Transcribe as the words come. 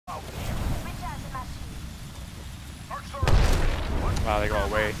Ah, they got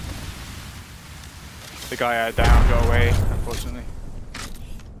away. The guy down got away, unfortunately.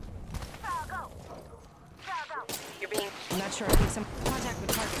 You're being. I'm not sure. I think some contact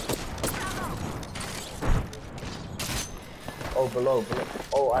with target. Oh, below.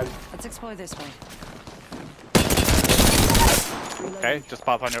 Oh, Let's explore this way. Okay, just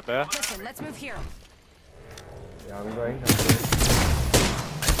Pathfinder up there. Listen, let's move here. Yeah, I'm going.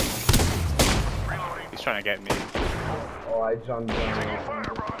 He's trying to get me. Oh, I jumped down.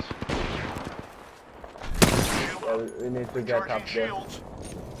 Yeah, we need to get up there.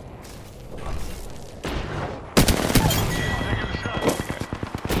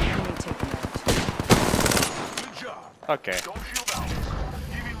 Okay.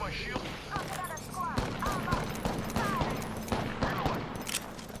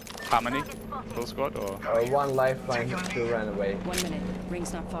 How many? Full squad or? One lifeline to run away. 1 minute.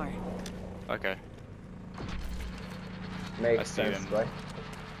 Ring's not far. Okay. Makes sense, them. right?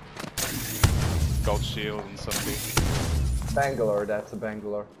 Gold shield and somebody. Bangalore, that's a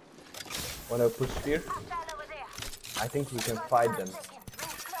Bangalore. Wanna push here? I think we can fight them.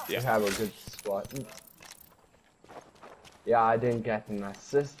 Yeah. We have a good squad. Yeah, I didn't get an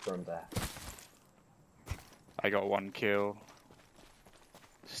assist from that. I got 1 kill.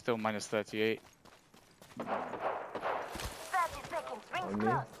 Still minus 38. On me.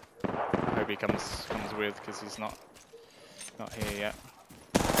 I hope he comes with because he's not here yet.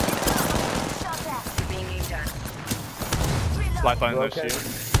 Lifeline no Okay. shield.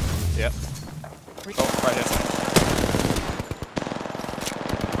 Yep. Oh, right here.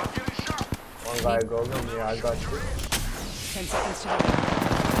 One guy golden, yeah, I got you. 10 seconds to go.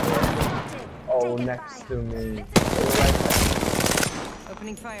 Oh, next to me.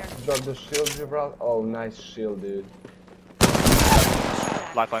 Opening fire. Drop the shield, Gibraltar. Oh, nice shield, dude.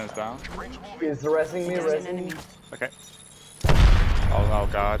 Lifeline is down. He's resing me, resing me. Okay. Oh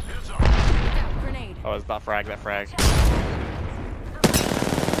god. Grenade. Oh, it's that frag.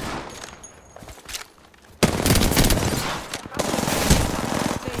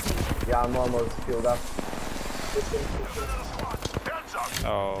 Yeah, I'm almost killed up.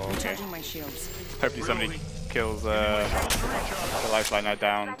 Oh, okay. Recharging my shields. Hopefully somebody kills the lifeline I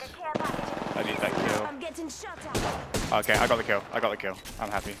downed. I need that kill. Okay, I got the kill.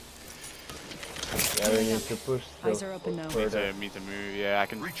 I'm happy. Yeah, we need to push still. Eyes are open now. Need to move. Yeah, I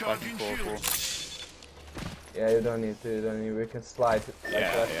can fall. Yeah, you don't need to. We can slide. Like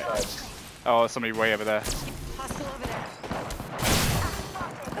Yeah. side. Oh, somebody way over there. Hostile over there.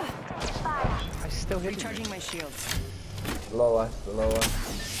 I still hit Recharging my shields. Below us.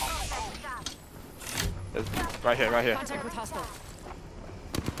 Right here. Contact with hostile.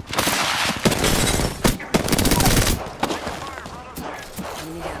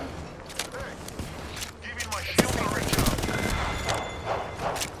 Enemy down.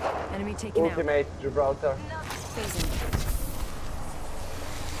 Enemy taken out. Ultimate, Gibraltar. Phasing.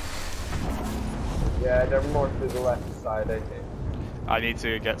 Yeah, they're more to the left side, I think. I need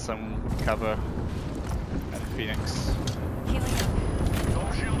to get some cover at Phoenix. Healing up.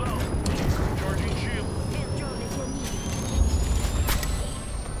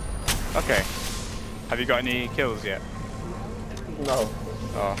 Okay. Have you got any kills yet? No.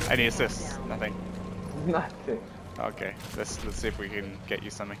 Oh, any assists? Nothing. Nothing. Okay, let's see if we can get you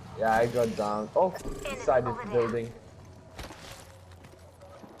something. Yeah, I got down. Oh, inside this building.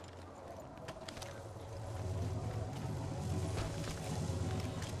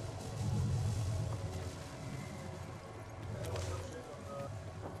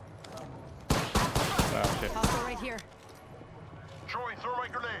 Oh shit. Hostile right here. Troy, throw my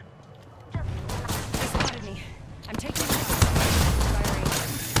grenade. They spotted me. I'm taking them out. Firing.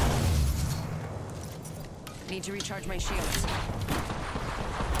 Need to recharge my shields.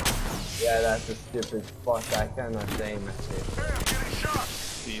 Yeah, that's a stupid spot. I cannot aim at it. Hey, I'm getting shot.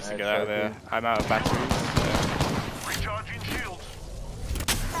 He needs to get out of there. I'm out of batteries. Recharging shields.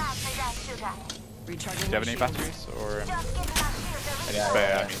 Recharging Do you have any batteries or any Yeah, spare?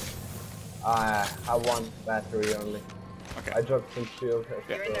 yeah. I mean, I have one battery only. okay. I dropped some shield.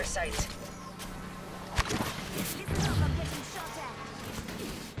 You're in their sights.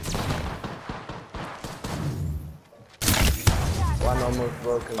 One almost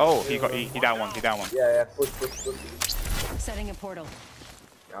broken. Oh, he down one. Yeah, push. Setting a portal.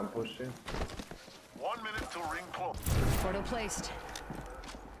 I'm pushing. 1 minute till ring close. Portal placed.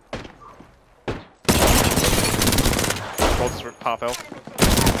 Bolts for half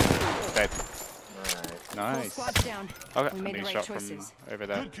health. Dead. Nice. Full Nice. squad's down. Okay, We made the getting right shot choices. from over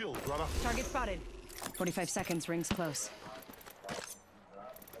there. Good kill, brother. Target spotted. 45 seconds. Rings close.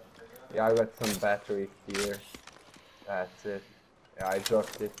 Yeah, I got some battery here. That's it. Yeah, I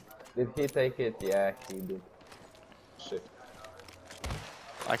dropped it. Did he take it? Yeah, he did. Shit.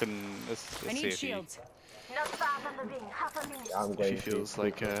 I can. Let's I see need if he, shields. Yeah, I'm if going he feels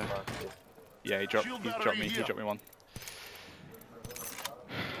like. Yeah, he dropped me. He dropped me one.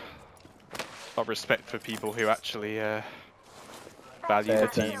 Got respect for people who actually value the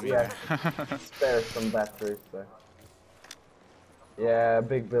team. Yeah. Spare some batteries there. Yeah,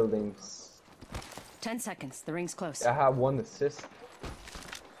 big buildings. 10 seconds. The ring's close. I have 1 assist.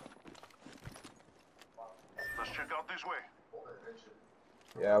 Let's check out this way.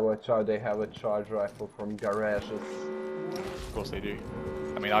 Yeah, watch out, they have a charge rifle from garages. Of course they do.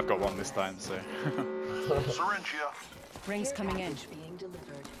 I mean, I've got one this time, so. Syringe here. Ring's coming in. Being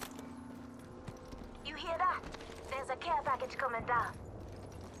delivered. You hear that? There's a care package coming down.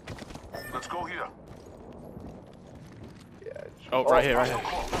 Let's go here. Yeah. Oh, right here, right here.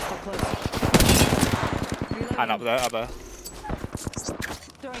 Hostile close. Reloading. And up there.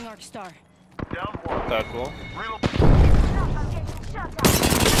 Throwing arc star. Down one. Third floor. Reload. Stop, I'm getting shot at.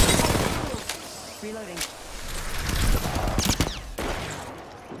 Reloading.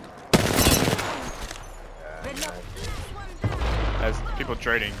 There's people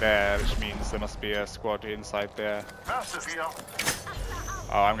droning there, which means there must be a squad inside there. Mastiff here.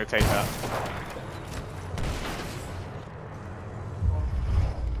 Oh, I'm gonna take that.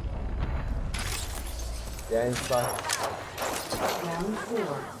 Yeah, inside. Round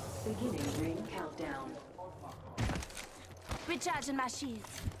 4. Beginning ring countdown. Recharging my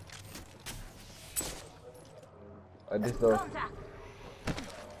shields. This door. Contact.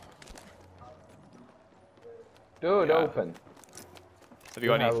 Dude, Yeah. open. Have you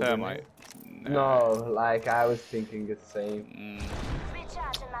got any have a thermite? No, like I was thinking the same.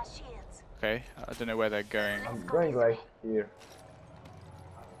 Recharging my shields. Okay, I don't know where they're going. I'm going right here.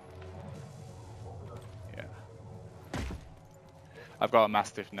 Yeah. I've got a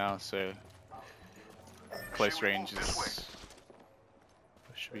Mastiff now, so close range is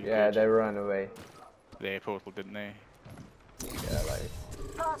should be Yeah, good. they ran away. They portal, didn't they? Yeah, like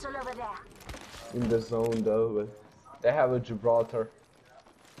Portal over there. in the zone though, but they have a Gibraltar.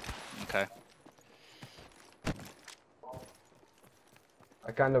 Okay.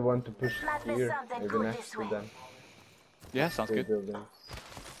 I kind of want to push Might be here, something maybe good next this to way. them. Yeah, sounds Big good. buildings.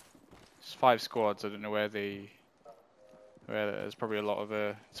 It's 5 squads. I don't know where they. Where there's probably a lot of.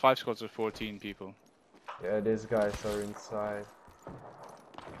 It's 5 squads of 14 people. Yeah, these guys are inside.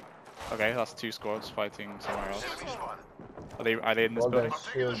 Okay, that's 2 squads fighting somewhere else. Enemy spot. Are they in this Well building? then,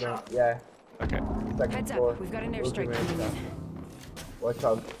 shield them. Yeah, Okay. second Heads floor. up. We've got an airstrike Ultimate coming shot. in. Watch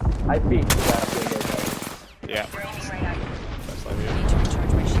out. I peeked that window guys. Yeah. That's like I need to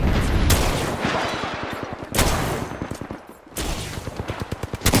recharge my shields.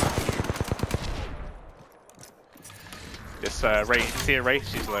 this Wraith. See a Wraith?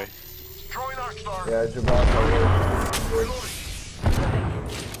 She's low. Throwing arc star. Yeah, Gibraltar. Reloading.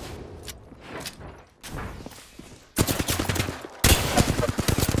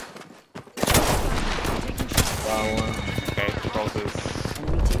 Down one. Okay, Gibraltar's.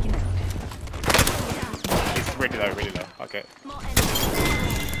 Enemy taken out. He's really low, really low. Okay, More enemies.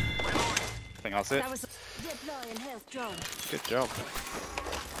 I think that's it. That was Deploying health drone. Good job.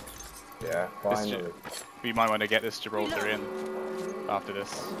 Yeah, finally. We might want to get this Gibraltar in after this.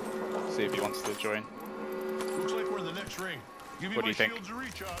 See if he wants to join. Looks like we're in the next ring. Give me What do my you think? shields a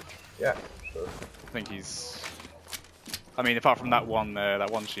recharge. Yeah. Sure. I think he's. I mean, apart from that one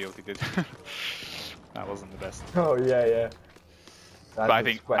shield he did, that wasn't the best. Oh yeah, yeah. But I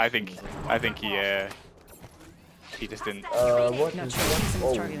think he just didn't. What not is sure that? who's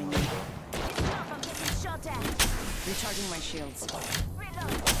Oh, targeting me. Stop, I'm getting shot at. Recharging my shields.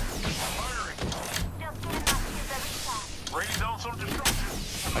 Reload. Firing. Just getting my shields a recharge. Raining down some destruction.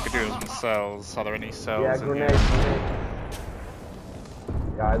 I could do some cells. Are there any cells yeah, in grenade, here? grenade.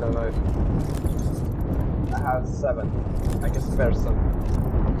 Yeah, I don't know. I have 7. I can spare some.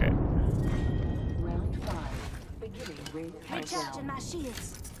 Okay. Round 5. Beginning ring Recharging countdown. my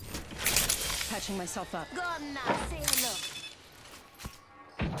shields. Patching myself up. Go on now, say hello.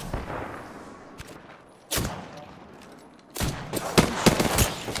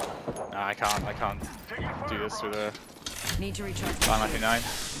 No, I can't do this with a Need to recharge my shields. 999.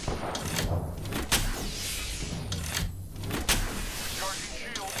 Charging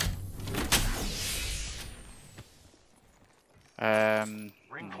shield.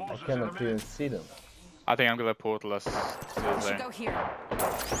 Ring I closes in a cannot even minute. see them. I think I'm gonna portal us to the We should zone. go here.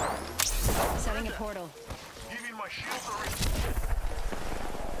 Setting a portal. Giving my shields a recharge.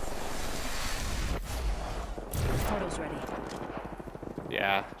 Portal's ready.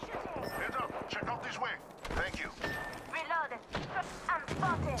 Yeah. Heads up. Check out this way. Thank you. Reloaded. I'm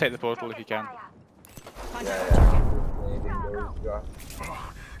spotted. Take the portal if you can. Contact with target. Needing those guys.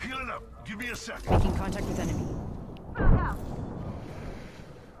 Healing up. Give me a second. Making contact with enemy. Go.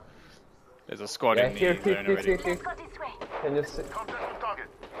 There's a squad Yeah, in the here, zone already. Let's go this way. Can you see? Contact with target.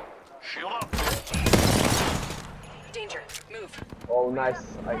 Shield up. Danger. Move. Oh, nice.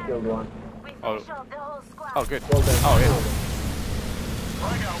 I killed one. We Oh. finished off the whole squad. Oh, good. Well done. Oh, yeah.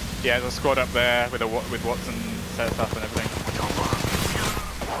 Frag out. Yeah, there's a squad up there with with Watson set up and everything.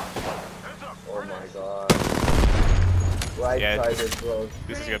 Heads up. Oh my god. Right Yeah, side is close.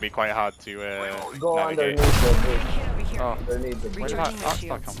 This is going to be quite hard to Go navigate. underneath the bridge. Hit over here. Oh, Underneath the where bridge. did that Recharging my arc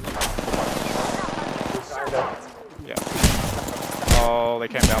star shields. come from? Kind of. Yeah. Oh, they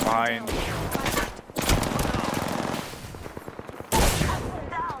came down behind.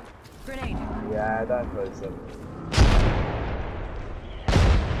 Down. Grenade. Yeah, that was it.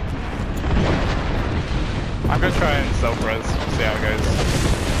 I'm going to try and self-res, see how it goes.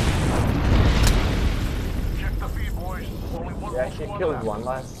 Check the feed, boys. Only one Yeah, more he squad killed left. one.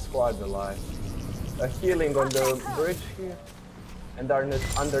 Last squad alive. Healing on the bridge here. And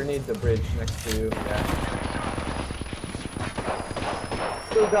underneath the bridge next to you. Yeah.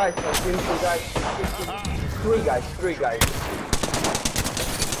 Two guys. I've seen two guys. Three guys.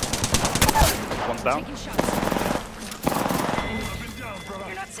 One's down. Taking shots.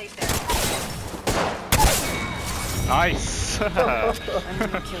 You're not safe there. Nice! I'm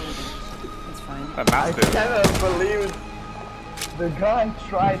gonna kill you. It's fine. A I Mastiff. cannot believe the guy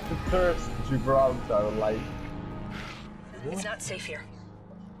tried to thirst Gibraltar. Like It's not safe here.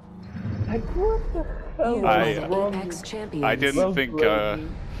 what the hell You I, was wrong? Apex champions. I didn't Well think played.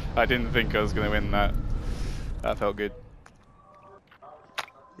 I didn't think I was going to win that. That felt good.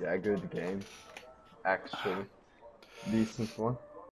 Yeah, good game. Actually, decent one.